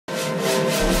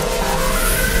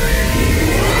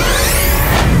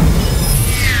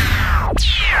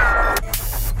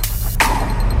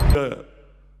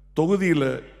தொகுதியில்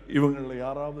இவங்களை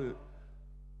யாராவது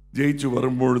ஜெயிச்சு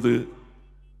வரும்பொழுது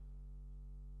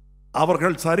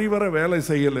அவர்கள் சரிவர வேலை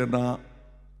செய்யலைன்னா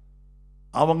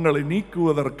அவங்களை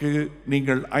நீக்குவதற்கு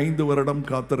நீங்கள் 5 வருடம்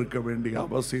காத்திருக்க வேண்டிய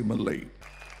அவசியமில்லை.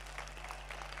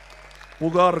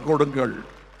 புகார் கொடுங்கள்.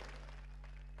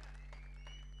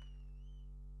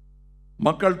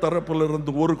 மக்கள்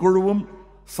தரப்பிலிருந்து ஒரு குழுவும்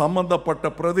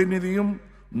சம்பந்தப்பட்ட பிரதிநிதியும்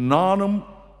நானும்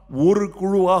ஒரு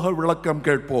குழுவாக விளக்கம்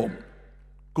கேட்போம்.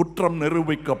 குற்றம்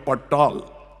நிரூபிக்கப்பட்டால்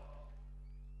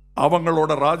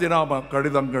அவங்களோட ராஜினாமா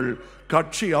கடிதங்கள்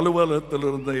கட்சி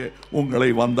அலுவலகத்திலிருந்து உங்களை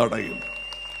வந்தடையும்.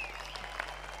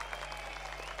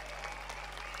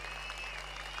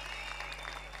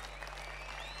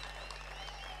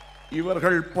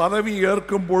 இவர்கள் பதவி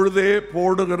ஏற்கும் பொழுதே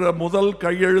போடுகிற முதல்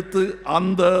கையெழுத்து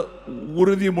அந்த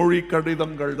உறுதிமொழி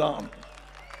கடிதங்கள் தான்.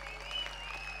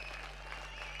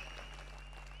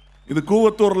 இது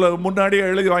கூவத்தூர்ல முன்னாடியே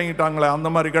எழுதி வாங்கிட்டாங்களே, அந்த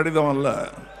மாதிரி கடிதம் அல்ல.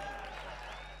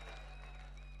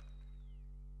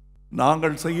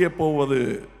 நாங்கள் செய்ய போவது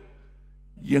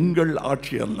எங்கள்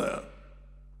ஆட்சி அல்ல,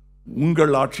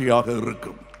 உங்கள் ஆட்சியாக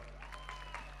இருக்கும்.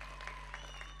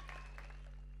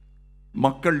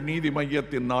 மக்கள் நீதி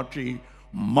மையத்தின் ஆட்சி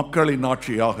மக்களின்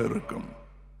ஆட்சியாக இருக்கும்.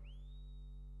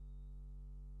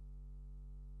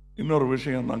 இன்னொரு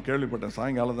விஷயம் நான் கேள்விப்பட்டேன்,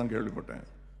 சாயங்காலம் தான் கேள்விப்பட்டேன்.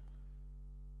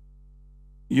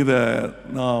 இத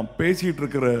நான் பேசிட்டு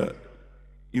இருக்கிற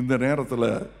இந்த நேரத்தில்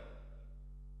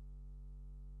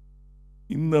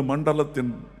இந்த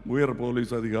மண்டலத்தின் உயர்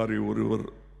போலீஸ் அதிகாரி ஒருவர்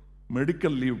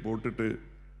மெடிக்கல் லீவ் போட்டுட்டு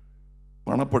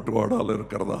பணப்பட்டுவாடால்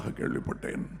இருக்கிறதாக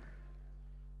கேள்விப்பட்டேன்.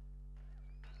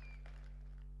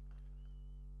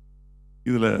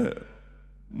 இதுல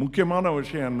முக்கியமான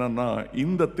விஷயம் என்னன்னா,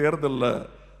 இந்த தேர்தலில்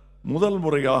முதல்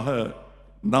முறையாக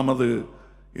நமது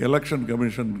எலெக்ஷன்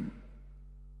கமிஷன்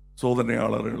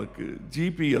சோதனையாளர்களுக்கு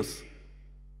ஜிபிஎஸ்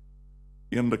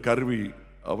என்ற கருவி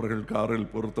அவர்கள்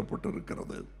காரில்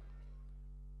பொருத்தப்பட்டிருக்கிறது.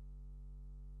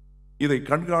 இதை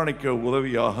கண்காணிக்க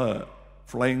உதவியாக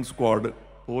ஃப்ளையிங் ஸ்குவாட்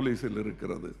போலீஸில்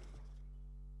இருக்கிறது.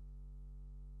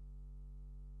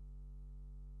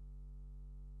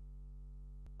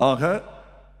 ஆக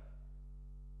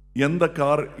எந்த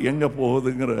கார் எங்க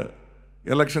போகுதுங்கிற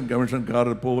எலெக்ஷன் கமிஷன்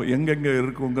கார் எங்கெங்க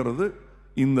இருக்குங்கிறது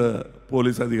இந்த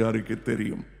போலீஸ் அதிகாரிக்கு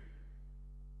தெரியும்.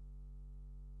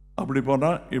 அப்படி போனா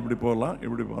இப்படி போகலாம்,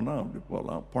 இப்படி போனா அப்படி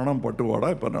போகலாம். பணம் பட்டுவாடா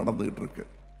இப்ப நடந்துகிட்டு இருக்கு.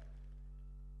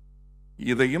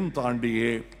 இதையும் தாண்டியே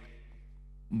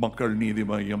மக்கள் நீதி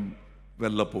மையம்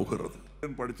வெல்ல போகிறது.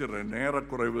 படிச்சிடறேன்,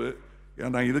 நேரக்குறைவு.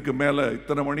 ஏன்னா இதுக்கு மேல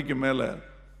இத்தனை மணிக்கு மேல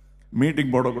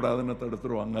மீட்டிங் போடக்கூடாதுன்னு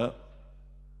தடுத்துருவாங்க.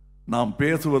 நாம்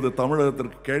பேசுவது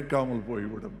தமிழகத்திற்கு கேட்காமல்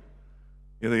போய்விடும்.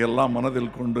 இதையெல்லாம்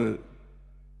மனதில் கொண்டு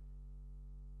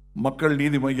மக்கள்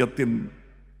நீதி மையத்தின்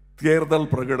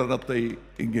தேர்தல் பிரகடனத்தை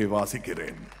இங்கே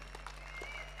வாசிக்கிறேன்.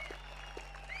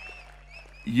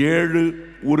 7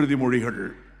 உறுதிமொழிகள்.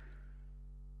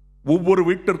 ஒவ்வொரு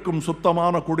வீட்டிற்கும்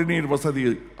சுத்தமான குடிநீர் வசதி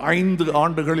 5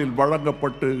 ஆண்டுகளில்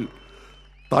வழங்கப்பட்டு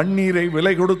தண்ணீரை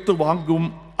விலை கொடுத்து வாங்கும்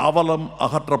அவலம்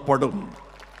அகற்றப்படும்.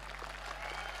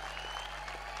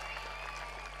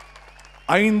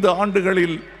 5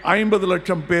 ஆண்டுகளில் 50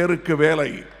 லட்சம் பேருக்கு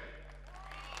வேலை.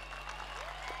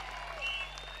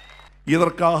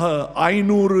 இதற்காக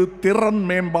 500 திறன்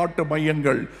மேம்பாட்டு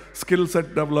மையங்கள், ஸ்கில்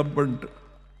செட் டெவலப்மெண்ட்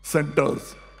சென்டர்ஸ்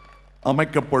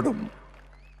அமைக்கப்படும்.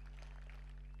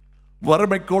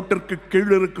 வறுமை கோட்டிற்கு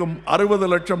கீழ் இருக்கும் 60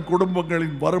 லட்சம்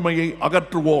குடும்பங்களின் வறுமையை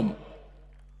அகற்றுவோம்.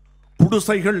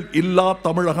 குடிசைகள் இல்லா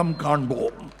தமிழகம்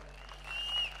காண்போம்.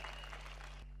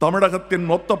 தமிழகத்தின்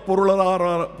மொத்த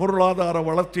பொருளாதார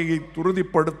வளர்ச்சியை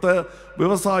துரிதப்படுத்த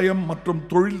விவசாயம் மற்றும்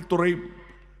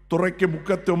துறைக்கு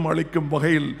முக்கியத்துவம் அளிக்கும்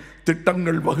வகையில்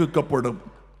திட்டங்கள் வகுக்கப்படும்.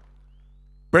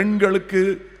 பெண்களுக்கு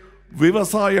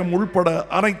விவசாயம் உள்பட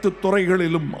அனைத்து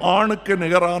துறைகளிலும் ஆணுக்கு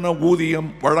நிகரான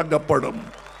ஊதியம் வழங்கப்படும்.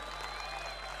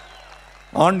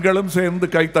 ஆண்களும் சேர்ந்து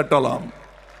கைத்தட்டலாம்.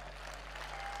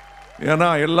 ஏன்னா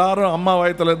எல்லாரும் அம்மா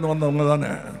வயத்திலிருந்து வந்தவங்க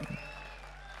தானே.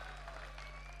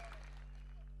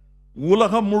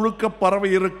 உலகம் முழுக்க பரவி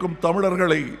இருக்கும்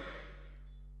தமிழர்களை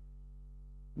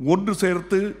ஒன்று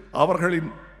சேர்த்து அவர்களின்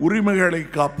உரிமைகளை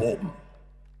காப்போம்.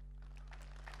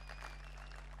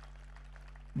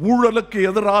 ஊழலுக்கு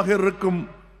எதிராக இருக்கும்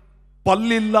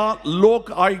பல்லில்லா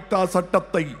லோக் ஆயுக்தா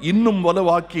சட்டத்தை இன்னும்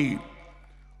வலுவாக்கி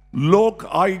லோக்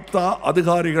ஆயுக்தா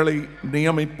அதிகாரிகளை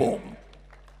நியமிப்போம்.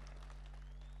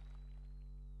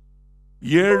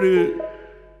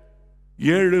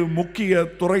 7 முக்கிய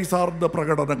துறை சார்ந்த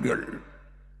பிரகடனங்கள்.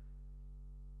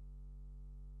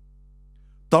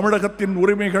 தமிழகத்தின்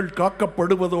உரிமைகள்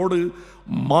காக்கப்படுவதோடு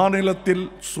மாநிலத்தில்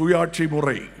சுயாட்சி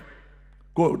முறை,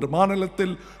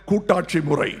 மாநிலத்தில் கூட்டாட்சி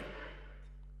முறை,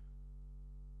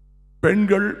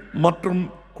 பெண்கள் மற்றும்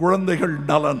குழந்தைகள்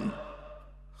நலன்,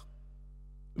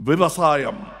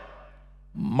 விவசாயம்,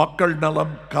 மக்கள்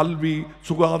நலம், கல்வி,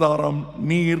 சுகாதாரம்,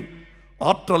 நீர்,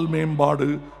 ஆற்றல் மேம்பாடு,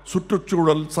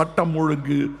 சுற்றுச்சூழல், சட்டம்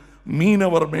ஒழுங்கு,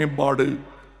 மீனவர் மேம்பாடு,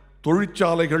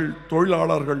 தொழிற்சாலைகள்,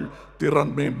 தொழிலாளர்கள்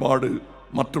திறன் மேம்பாடு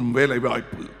மற்றும்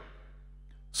வேலைவாய்ப்பு,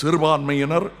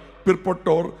 சிறுபான்மையினர்,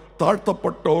 பிற்பட்டோர்,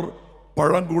 தாழ்த்தப்பட்டோர்,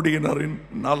 பழங்குடியினரின்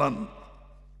நலன்,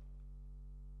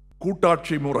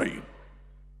 கூட்டாட்சி முறை.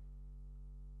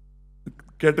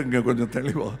 கேட்டுங்க கொஞ்சம்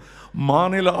தெளிவா.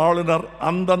 மாநில ஆளுநர்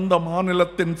அந்தந்த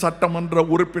மாநிலத்தின் சட்டமன்ற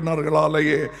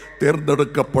உறுப்பினர்களாலேயே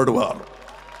தேர்ந்தெடுக்கப்படுவார்.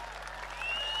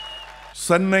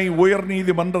 சென்னை உயர்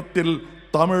நீதிமன்றத்தில்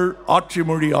தமிழ் ஆட்சி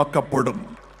மொழி ஆக்கப்படும்.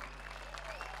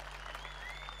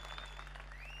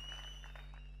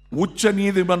 உச்ச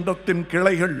நீதிமன்றத்தின்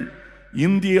கிளைகள்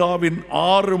இந்தியாவின்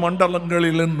 6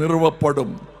 மண்டலங்களிலும்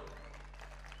நிறுவப்படும்.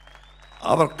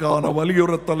 அதற்கான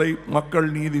வலியுறுத்தலை மக்கள்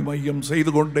நீதி மையம்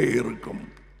செய்து கொண்டே இருக்கும்.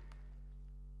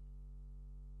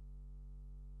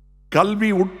 கல்வி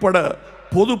உட்பட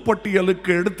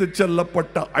பொதுப்பட்டியலுக்கு எடுத்துச்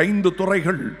செல்லப்பட்ட 5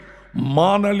 துறைகள்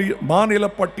மாநில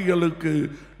பட்டியலுக்கு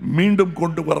மீண்டும்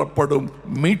கொண்டு வரப்படும்,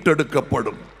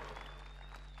 மீட்டெடுக்கப்படும்.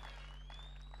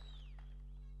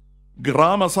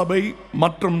 கிராம சபை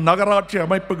மற்றும் நகராட்சி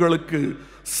அமைப்புகளுக்கு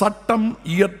சட்டம்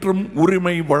இயற்றும்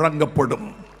உரிமை வழங்கப்படும்.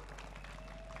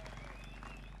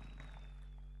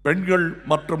 பெண்கள்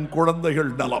மற்றும்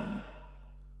குழந்தைகள் நலம்,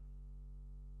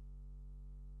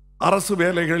 அரசு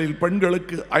வேலைகளில்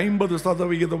பெண்களுக்கு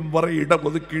 50% வரை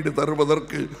இடஒதுக்கீடு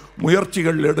தருவதற்கு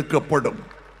முயற்சிகள் எடுக்கப்படும்.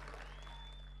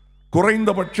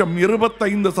 குறைந்தபட்சம்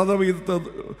 25%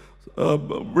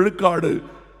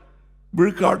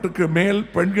 விழுக்காட்டுக்கு மேல்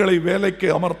பெண்களை வேலைக்கு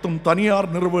அமர்த்தும் தனியார்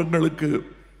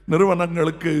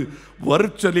நிறுவனங்களுக்கு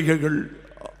வரிச்சலுகைகள்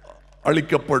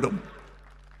அளிக்கப்படும்.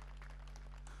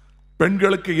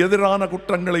 பெண்களுக்கு எதிரான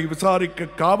குற்றங்களை விசாரிக்க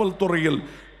காவல்துறையில்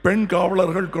பெண்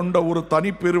காவலர்கள் கொண்ட ஒரு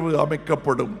தனிப்பிரிவு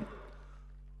அமைக்கப்படும்.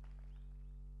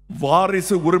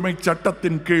 வாரிசு உரிமை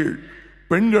சட்டத்தின் கீழ்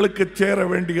பெண்களுக்கு சேர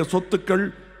வேண்டிய சொத்துக்கள்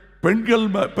பெண்கள்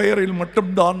பெயரில்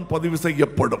மட்டும்தான் பதிவு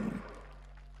செய்யப்படும்.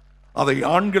 அதை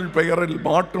ஆண்கள் பெயரில்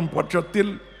மாற்றும்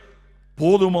பட்சத்தில்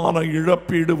போதுமான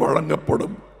இழப்பீடு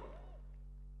வழங்கப்படும்.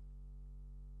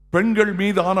 பெண்கள்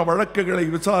மீதான வழக்குகளை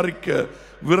விசாரிக்க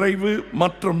விரைவு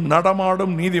மற்றும்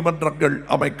நடமாடும் நீதிமன்றங்கள்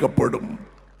அமைக்கப்படும்.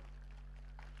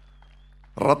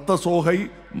 இரத்த சோகை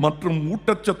மற்றும்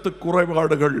ஊட்டச்சத்து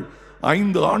குறைபாடுகள்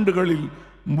 5 ஆண்டுகளில்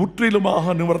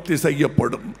முற்றிலுமாக நிவர்த்தி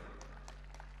செய்யப்படும்.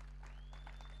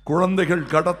 குழந்தைகள்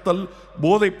கடத்தல்,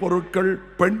 போதைப் பொருட்கள்,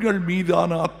 பெண்கள்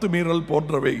மீதான அத்துமீறல்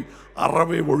போன்றவை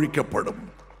அறவே ஒழிக்கப்படும்.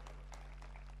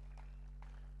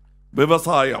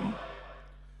 விவசாயம்,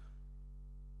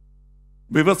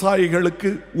 விவசாயிகளுக்கு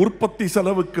உற்பத்தி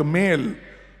செலவுக்கு மேல்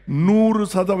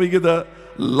 100%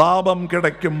 லாபம்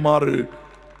கிடைக்குமாறு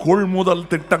கொள்முதல்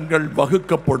திட்டங்கள்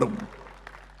வகுக்கப்படும்.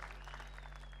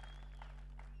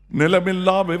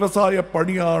 நிலமில்லா விவசாய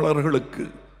பணியாளர்களுக்கு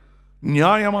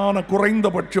நியாயமான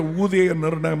குறைந்தபட்ச ஊதிய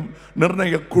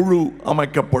நிர்ணய குழு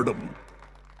அமைக்கப்படும்.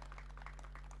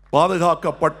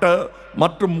 பாதுகாக்கப்பட்ட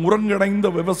மற்றும் ஒருங்கிணைந்த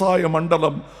விவசாய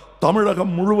மண்டலம்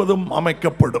தமிழகம் முழுவதும்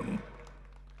அமைக்கப்படும்.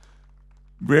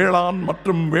 வேளாண்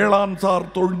மற்றும் வேளாண்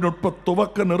சார் தொழில்நுட்ப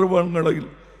துவக்க நிறுவனங்களில்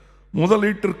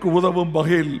முதலீட்டிற்கு உதவும்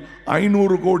வகையில்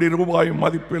 500 கோடி ரூபாய்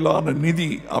மதிப்பிலான நிதி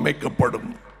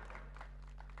அமைக்கப்படும்.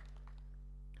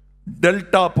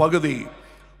 டெல்டா பகுதி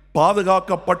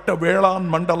பாதுகாக்கப்பட்ட வேளாண்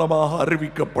மண்டலமாக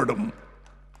அறிவிக்கப்படும்.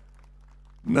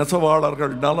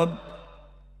 நெசவாளர்கள் நலன்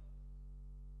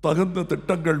தகுந்த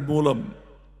திட்டங்கள் மூலம்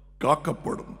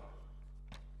காக்கப்படும்.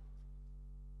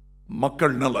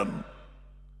 மக்கள் நலன்,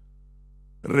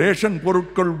 ரேஷன்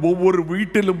பொருட்கள் ஒவ்வொரு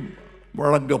வீட்டிலும்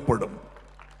வழங்கப்படும்.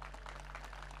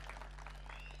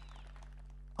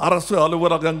 அரசு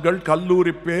அலுவலகங்கள்,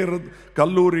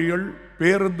 கல்லூரிகள்,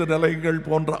 பேருந்து நிலையங்கள்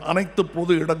போன்ற அனைத்து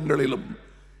பொது இடங்களிலும்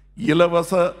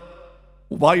இலவச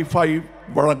வைஃபை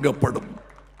வழங்கப்படும்.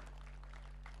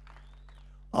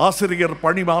 ஆசிரியர்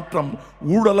பணிமாற்றம்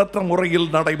ஊழலற்ற முறையில்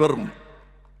நடைபெறும்.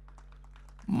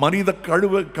 மனித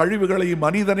கழிவுகளை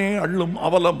மனிதனே அள்ளும்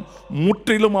அவலம்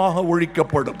முற்றிலுமாக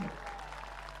ஒழிக்கப்படும்.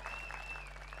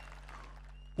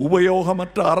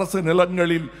 உபயோகமற்ற அரசு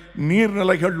நிலங்களில்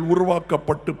நீர்நிலைகள்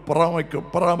உருவாக்கப்பட்டு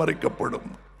பராமரிக்கப்படும்.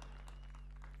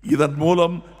 இதன்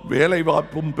மூலம்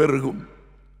வேலைவாய்ப்பும் பெருகும்.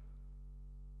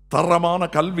 தரமான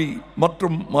கல்வி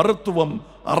மற்றும் மருத்துவம்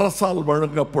அரசால்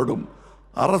வழங்கப்படும்.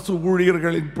 அரசு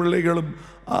ஊழியர்களின் பிள்ளைகளும்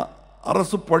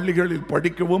அரசு பள்ளிகளில்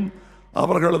படிக்கவும்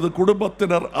அவர்களது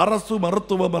குடும்பத்தினர் அரசு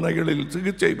மருத்துவமனைகளில்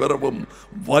சிகிச்சை பெறவும்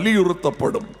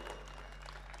வலியுறுத்தப்படும்.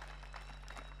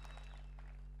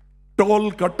 டோல்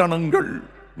கட்டணங்கள்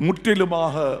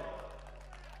முற்றிலுமாக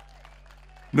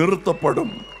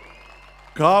நிறுத்தப்படும்.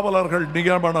 காவலர்கள்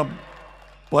நியமனம்,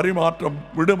 பரிமாற்றம்,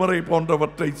 விடுமுறை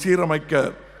போன்றவற்றை சீரமைக்க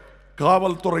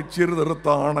காவல்துறை சீர்திருத்த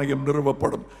ஆணையம்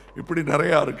நிறுவப்படும். இப்படி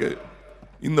நிறையா இருக்கு.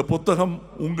 இந்த புத்தகம்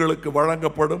உங்களுக்கு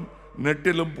வழங்கப்படும்,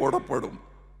 நெட்டிலும் போடப்படும்.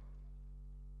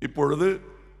 இப்பொழுது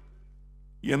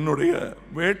என்னுடைய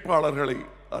வேட்பாளர்களை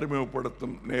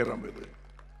அறிமுகப்படுத்தும் நேரம் இது.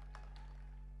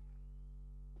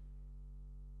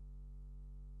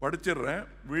 படிச்சிடுறேன்.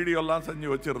 வீடியோலாம் செஞ்சு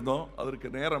வச்சிருந்தோம், அதற்கு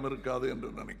நேரம் இருக்காது என்று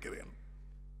நினைக்கிறேன்.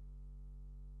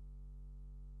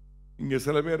 இங்கே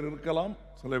சில பேர் இருக்கலாம்,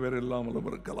 சில பேர் இல்லாமலும்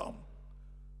இருக்கலாம்.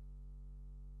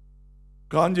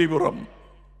 Kanchipuram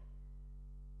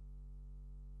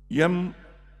M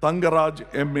Thangaraj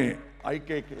MA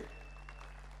IKK.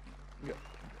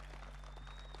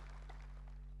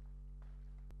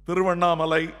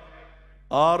 Tiruvannamalai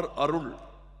R Arul.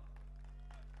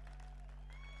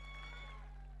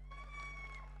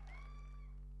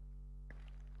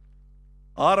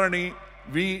 Arani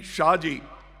we Shaji.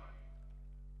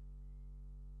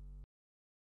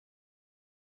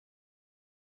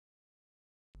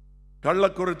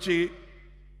 Kallakurichi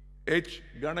H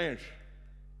Ganesh.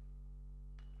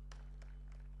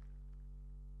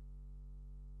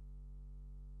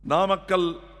 Namakkal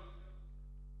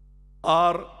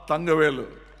R Thangavelu.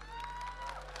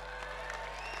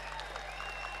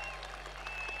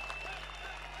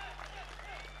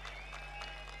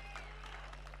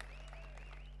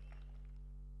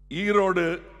 Erode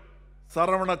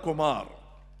Saravanakumar.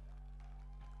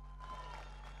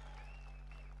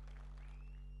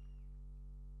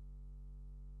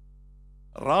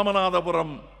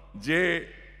 Ramanathapuram J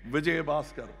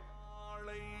Vijayabaskar.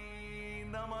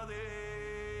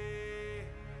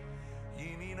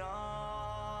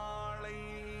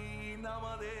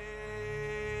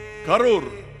 Karur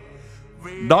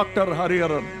doctor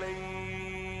Hariharan.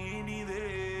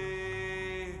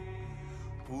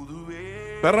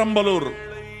 Perambalur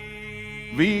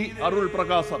we Arul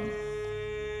Prakasan.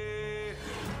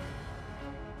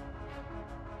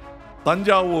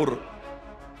 Thanjavur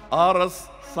RS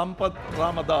Sampath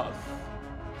Ramadoss.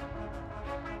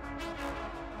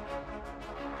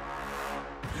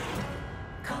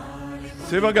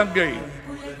 Sivaganga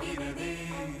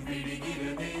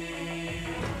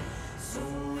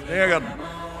Egan.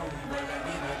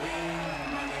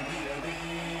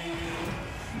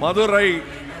 Madurai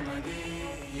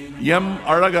M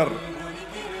Azhagar.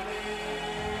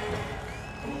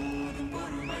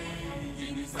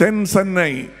 Then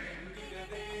Chennai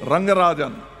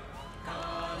Rangarajan.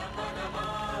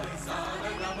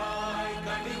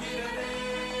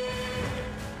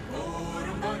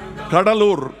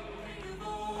 Cuddalore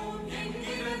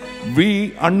we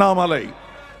Annamalai.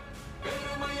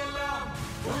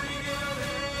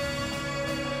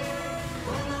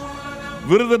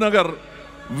 Virudhunagar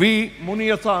we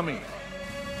Muniyasamy.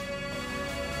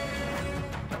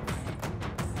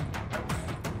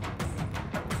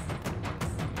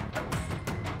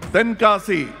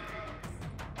 Tenkasi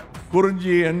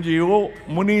குறிஞ்சி NGO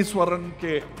முனீஸ்வரன்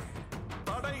கே.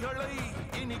 தடைகளை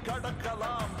இனி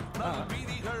கடக்கலாம்,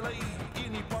 விதிகளை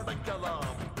இனி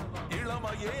படைக்கலாம்,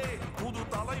 இளமையே புது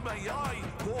தலைமையாய்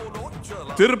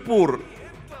கோலோச்சலாம். திருப்பூர்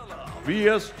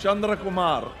VS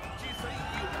சந்திரகுமார்.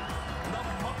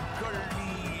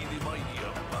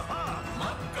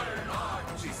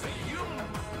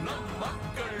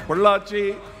 பொள்ளாச்சி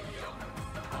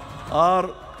ஆர்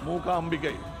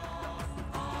மூகாம்பிகை.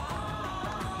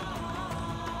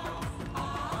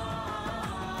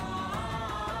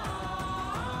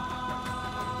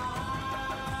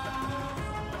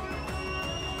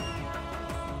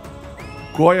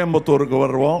 கோயம்புத்தூருக்கு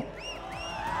வருவோம்.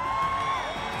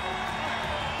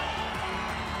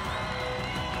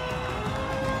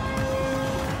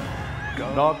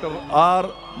 டாக்டர் ஆர்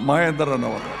மகேந்திரன்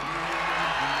அவர்கள்.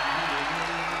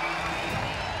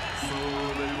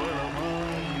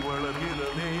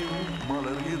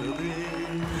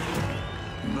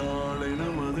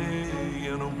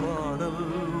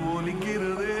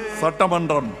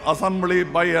 சட்டமன்றம் அசம்பிளி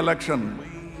பை எலெக்ஷன்.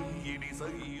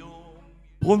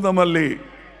 பூந்தமல்லி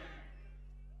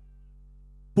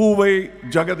பூவை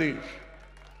Jagadish.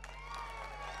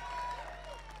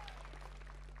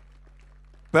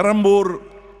 Perambur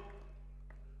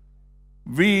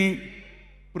we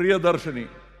Priyadarshini.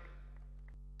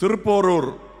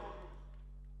 Thiruporur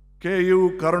KU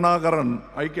Karunakaran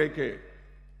IKK.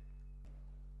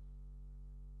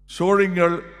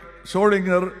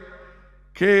 Sholinghur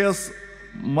KS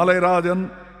Malairajan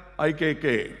IKK.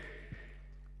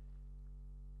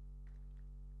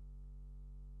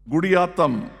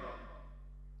 Gudiyatham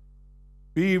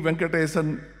B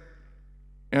Venkatesan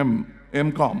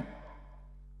M Com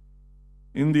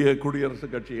இந்திய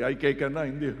குடியரசுக் கட்சி, ஐகேகன்னா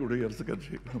இந்திய குடியரசுக்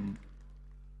கட்சி.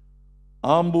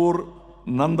 ஆம்பூர்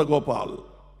நந்தகோபால்,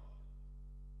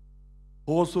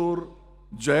 ஹோசூர்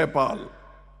ஜெயபால்,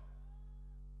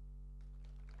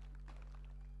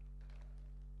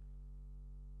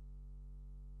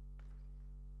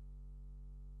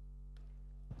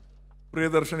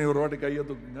 பிரியதர்ஷினி ஒரு வாட்டி கையை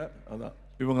தூக்குங்க. அதான்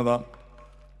இவங்க தான்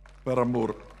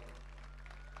பெரம்பூர்.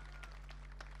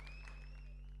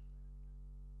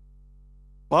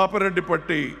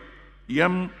 பாப்பரெட்டிப்பட்டி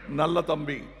எம் நல்ல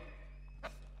தம்பி,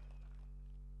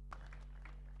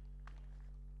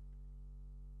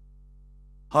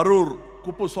 ஹரூர்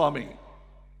குப்புசுவாமி,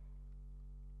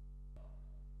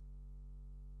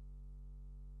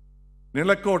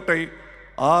 நிலக்கோட்டை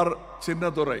ஆர்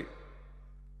சின்னதுரை,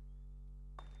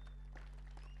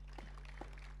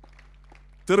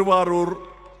 திருவாரூர்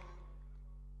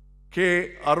கே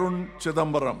அருண்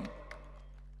சிதம்பரம்,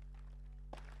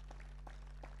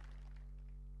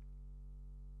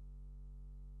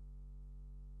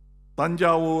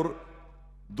 தஞ்சாவூர்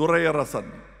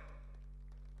துரையரசன்,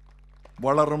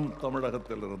 வளரும்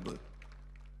தமிழகத்திலிருந்து,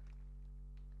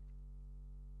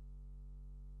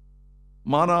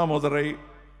 மானாமதுரை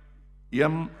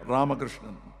எம்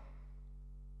ராமகிருஷ்ணன்,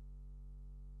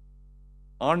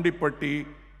 ஆண்டிப்பட்டி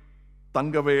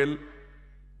தங்கவேல்,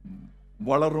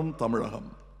 வளரும் தமிழகம்,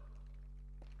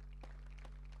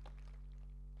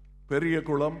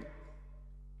 பெரியகுளம்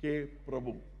கே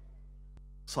பிரபு,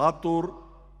 சாத்தூர்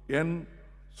என்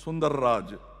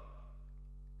சுந்தர்ராஜ்,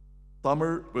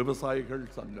 தமிழ் விவசாயிகள்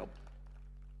சங்கம்,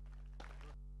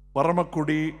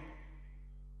 பரமக்குடி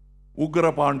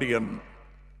உக்ரபாண்டியன்,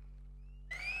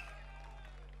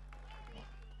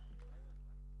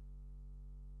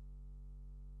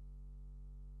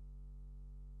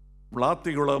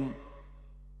 விளாத்திகுளம்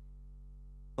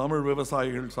தமிழ்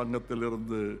விவசாயிகள்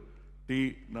சங்கத்திலிருந்து டி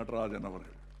நடராஜன்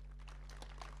அவர்கள்,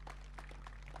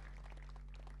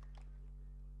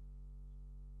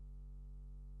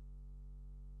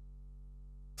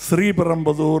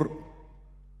 ஸ்ரீபெரும்புதூர்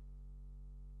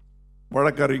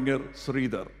வழக்கறிஞர்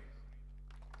ஸ்ரீதர்,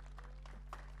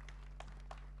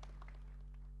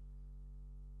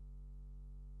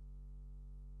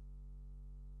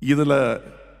 இதுல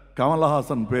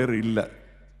கமலஹாசன் பேர் இல்லை.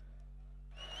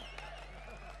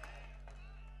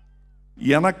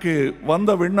 எனக்கு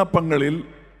வந்த விண்ணப்பங்களில்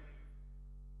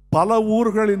பல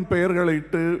ஊர்களின்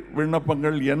பெயர்களிட்டு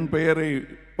விண்ணப்பங்கள் என் பெயரை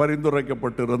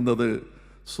பரிந்துரைக்கப்பட்டிருந்தது.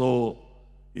 ஸோ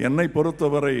என்னை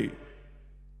பொறுத்தவரை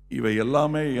இவை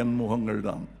எல்லாமே என் முகங்கள்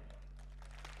தான்.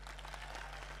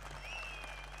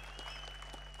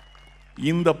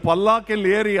 இந்த பல்லாக்கில்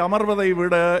ஏறி அமர்வதை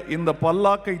விட இந்த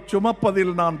பல்லாக்கை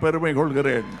சுமப்பதில் நான் பெருமை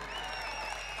கொள்கிறேன்.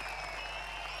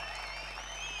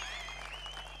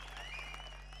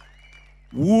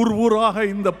 ஊர் ஊராக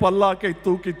இந்த பல்லாக்கை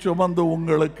தூக்கி சுமந்து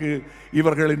உங்களுக்கு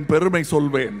இவர்களின் பெருமை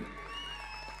சொல்வேன்.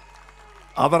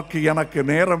 அதற்கு எனக்கு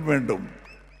நேரம் வேண்டும்.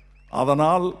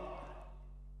 அதனால்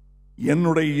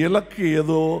என்னுடைய இலக்கு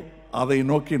ஏதோ அதை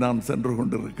நோக்கி நான் சென்று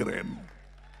கொண்டிருக்கிறேன்.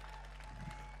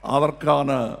 அதற்கான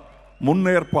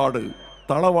முன்னேற்பாடு,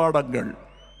 தளவாடங்கள்,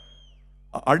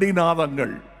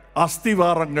 அடிநாதங்கள்,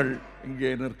 அஸ்திவாரங்கள்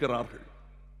இங்கே நிற்கிறார்கள்.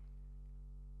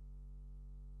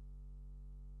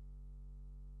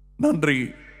 நன்றி.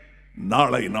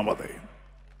 நாளை நமதே.